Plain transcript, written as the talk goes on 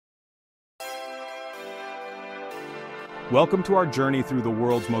Welcome to our journey through the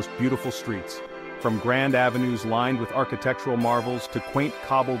world's most beautiful streets. From grand avenues lined with architectural marvels to quaint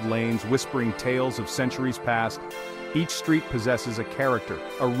cobbled lanes whispering tales of centuries past, each street possesses a character,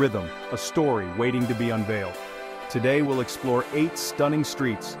 a rhythm, a story waiting to be unveiled. Today we'll explore 8 stunning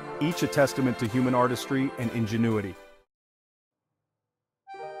streets, each a testament to human artistry and ingenuity.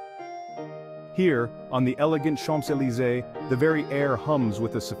 Here, on the elegant Champs-Élysées, the very air hums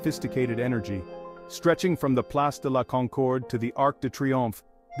with a sophisticated energy. Stretching from the Place de la Concorde to the Arc de Triomphe,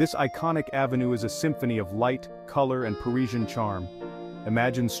 this iconic avenue is a symphony of light, color, and Parisian charm.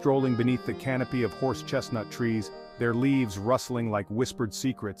 Imagine strolling beneath the canopy of horse chestnut trees, their leaves rustling like whispered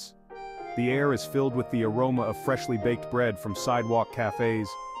secrets. The air is filled with the aroma of freshly baked bread from sidewalk cafes,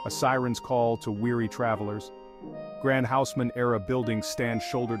 a siren's call to weary travelers. Grand Haussmann-era buildings stand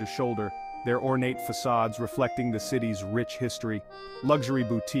shoulder to shoulder, their ornate facades reflecting the city's rich history. Luxury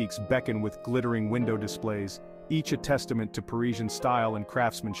boutiques beckon with glittering window displays, each a testament to Parisian style and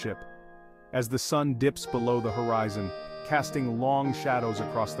craftsmanship. As the sun dips below the horizon, casting long shadows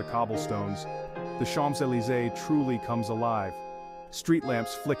across the cobblestones, the Champs-Élysées truly comes alive. Street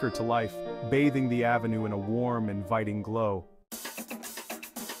lamps flicker to life, bathing the avenue in a warm, inviting glow.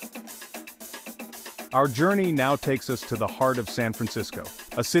 Our journey now takes us to the heart of San Francisco,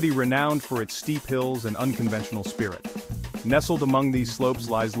 a city renowned for its steep hills and unconventional spirit. Nestled among these slopes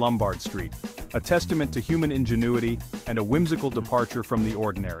lies Lombard Street, a testament to human ingenuity and a whimsical departure from the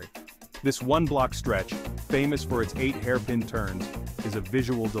ordinary. This one-block stretch, famous for its 8 hairpin turns, is a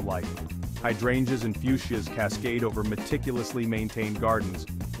visual delight. Hydrangeas and fuchsias cascade over meticulously maintained gardens,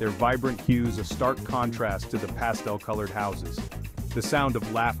 their vibrant hues a stark contrast to the pastel-colored houses. The sound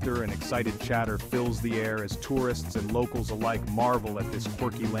of laughter and excited chatter fills the air as tourists and locals alike marvel at this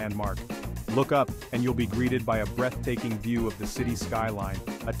quirky landmark. Look up, and you'll be greeted by a breathtaking view of the city skyline,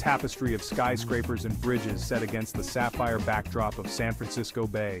 a tapestry of skyscrapers and bridges set against the sapphire backdrop of San Francisco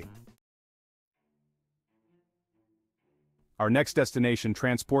Bay. Our next destination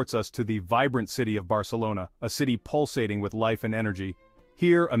transports us to the vibrant city of Barcelona, a city pulsating with life and energy.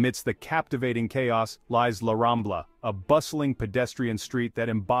 Here, amidst the captivating chaos, lies La Rambla, a bustling pedestrian street that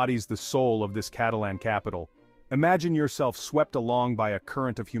embodies the soul of this Catalan capital. Imagine yourself swept along by a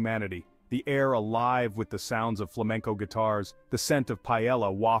current of humanity, the air alive with the sounds of flamenco guitars, the scent of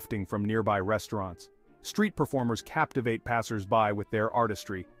paella wafting from nearby restaurants. Street performers captivate passers-by with their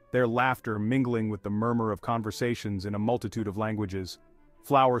artistry, their laughter mingling with the murmur of conversations in a multitude of languages.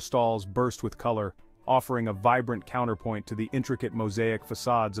 Flower stalls burst with color, offering a vibrant counterpoint to the intricate mosaic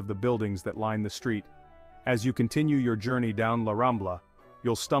facades of the buildings that line the street. As you continue your journey down La Rambla,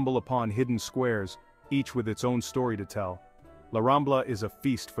 you'll stumble upon hidden squares, each with its own story to tell. La Rambla is a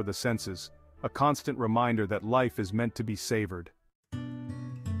feast for the senses, a constant reminder that life is meant to be savored.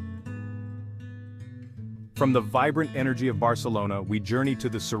 From the vibrant energy of Barcelona, we journey to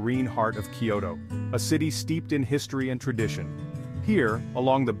the serene heart of Kyoto, a city steeped in history and tradition. Here,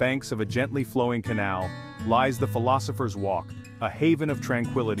 along the banks of a gently flowing canal, lies the Philosopher's Walk, a haven of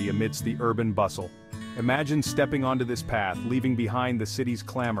tranquility amidst the urban bustle. Imagine stepping onto this path, leaving behind the city's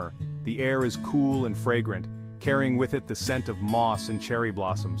clamor. The air is cool and fragrant, carrying with it the scent of moss and cherry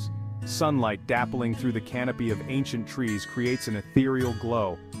blossoms. Sunlight dappling through the canopy of ancient trees creates an ethereal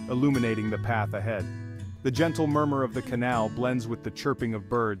glow, illuminating the path ahead. The gentle murmur of the canal blends with the chirping of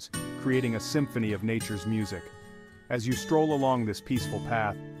birds, creating a symphony of nature's music. As you stroll along this peaceful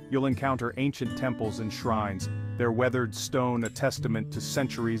path, you'll encounter ancient temples and shrines, their weathered stone a testament to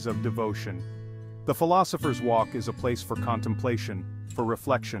centuries of devotion. The Philosopher's Walk is a place for contemplation, for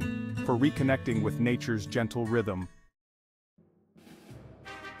reflection, for reconnecting with nature's gentle rhythm.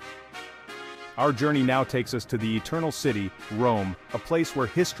 Our journey now takes us to the eternal city, Rome, a place where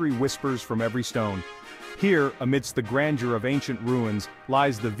history whispers from every stone. Here, amidst the grandeur of ancient ruins,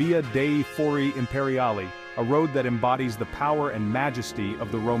 lies the Via dei Fori Imperiali, a road that embodies the power and majesty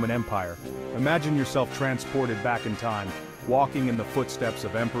of the Roman Empire. Imagine yourself transported back in time, walking in the footsteps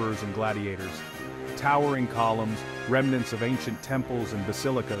of emperors and gladiators. Towering columns, remnants of ancient temples and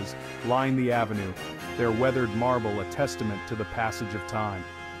basilicas, line the avenue, their weathered marble a testament to the passage of time.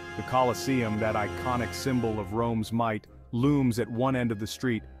 The Colosseum, that iconic symbol of Rome's might, looms at one end of the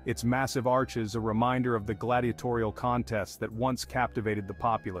street, its massive arches a reminder of the gladiatorial contests that once captivated the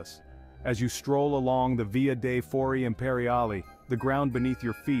populace. As you stroll along the Via dei Fori Imperiali, the ground beneath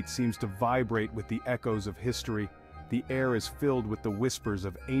your feet seems to vibrate with the echoes of history. The air is filled with the whispers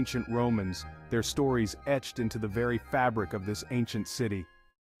of ancient Romans, their stories etched into the very fabric of this ancient city.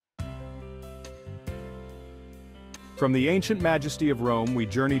 From the ancient majesty of Rome, we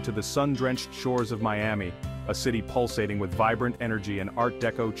journey to the sun-drenched shores of Miami, a city pulsating with vibrant energy and Art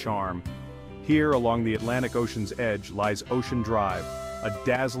Deco charm. Here, along the Atlantic Ocean's edge, lies Ocean Drive, a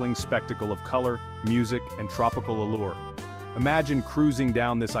dazzling spectacle of color, music, and tropical allure. Imagine cruising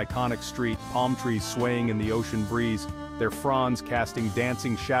down this iconic street, palm trees swaying in the ocean breeze, their fronds casting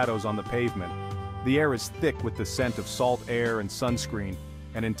dancing shadows on the pavement. The air is thick with the scent of salt air and sunscreen,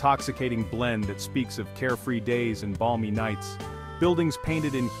 an intoxicating blend that speaks of carefree days and balmy nights. Buildings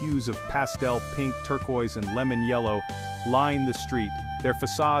painted in hues of pastel pink, turquoise, and lemon yellow line the street, their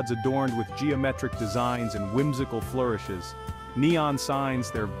facades adorned with geometric designs and whimsical flourishes. Neon signs,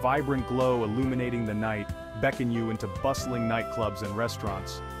 their vibrant glow illuminating the night, beckon you into bustling nightclubs and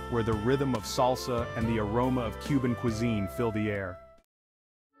restaurants, where the rhythm of salsa and the aroma of Cuban cuisine fill the air.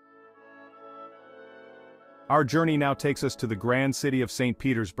 Our journey now takes us to the grand city of St.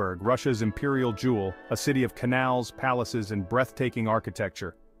 Petersburg, Russia's imperial jewel, a city of canals, palaces, and breathtaking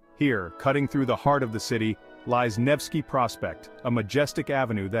architecture. Here, cutting through the heart of the city, lies Nevsky Prospect, a majestic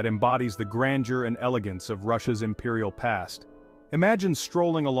avenue that embodies the grandeur and elegance of Russia's imperial past. Imagine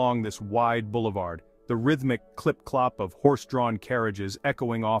strolling along this wide boulevard, the rhythmic clip-clop of horse-drawn carriages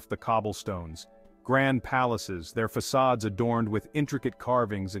echoing off the cobblestones. Grand palaces, their facades adorned with intricate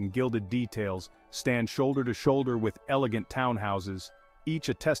carvings and gilded details, stand shoulder to shoulder with elegant townhouses, each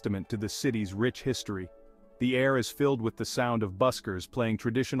a testament to the city's rich history. The air is filled with the sound of buskers playing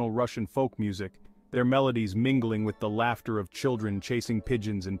traditional Russian folk music, their melodies mingling with the laughter of children chasing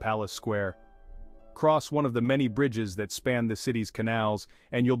pigeons in Palace Square. Cross one of the many bridges that span the city's canals,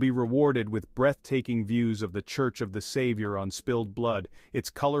 and you'll be rewarded with breathtaking views of the Church of the Savior on spilled blood, its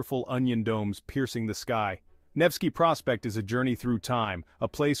colorful onion domes piercing the sky. Nevsky Prospect is a journey through time, a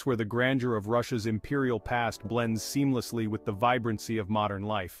place where the grandeur of Russia's imperial past blends seamlessly with the vibrancy of modern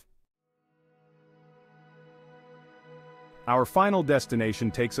life. Our final destination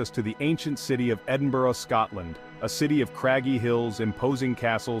takes us to the ancient city of Edinburgh, Scotland, a city of craggy hills, imposing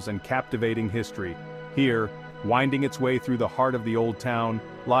castles, and captivating history. Here, winding its way through the heart of the old town,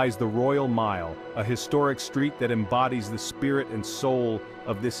 lies the Royal Mile, a historic street that embodies the spirit and soul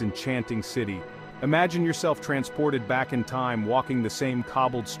of this enchanting city. Imagine yourself transported back in time, walking the same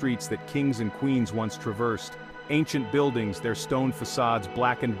cobbled streets that kings and queens once traversed. Ancient buildings, their stone facades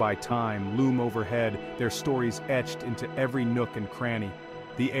blackened by time, loom overhead, their stories etched into every nook and cranny.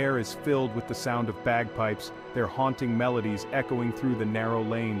 The air is filled with the sound of bagpipes, their haunting melodies echoing through the narrow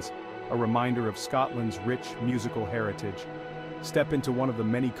lanes, a reminder of Scotland's rich musical heritage. Step into one of the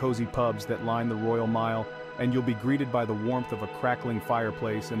many cozy pubs that line the Royal Mile, and you'll be greeted by the warmth of a crackling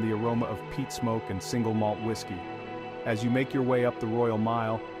fireplace and the aroma of peat smoke and single malt whiskey. As you make your way up the Royal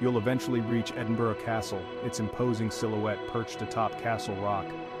Mile, you'll eventually reach Edinburgh Castle, its imposing silhouette perched atop Castle Rock,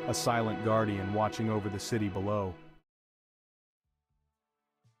 a silent guardian watching over the city below.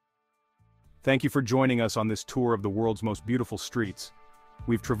 Thank you for joining us on this tour of the world's most beautiful streets.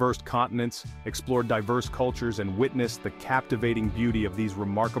 We've traversed continents, explored diverse cultures, and witnessed the captivating beauty of these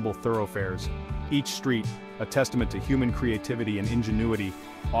remarkable thoroughfares. Each street, a testament to human creativity and ingenuity,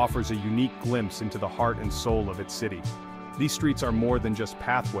 offers a unique glimpse into the heart and soul of its city. These streets are more than just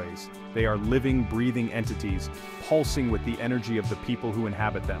pathways. They are living, breathing entities, pulsing with the energy of the people who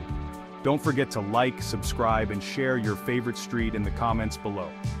inhabit them. Don't forget to like, subscribe, and share your favorite street in the comments below.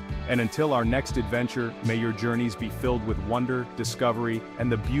 And until our next adventure, may your journeys be filled with wonder, discovery,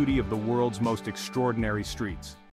 and the beauty of the world's most extraordinary streets.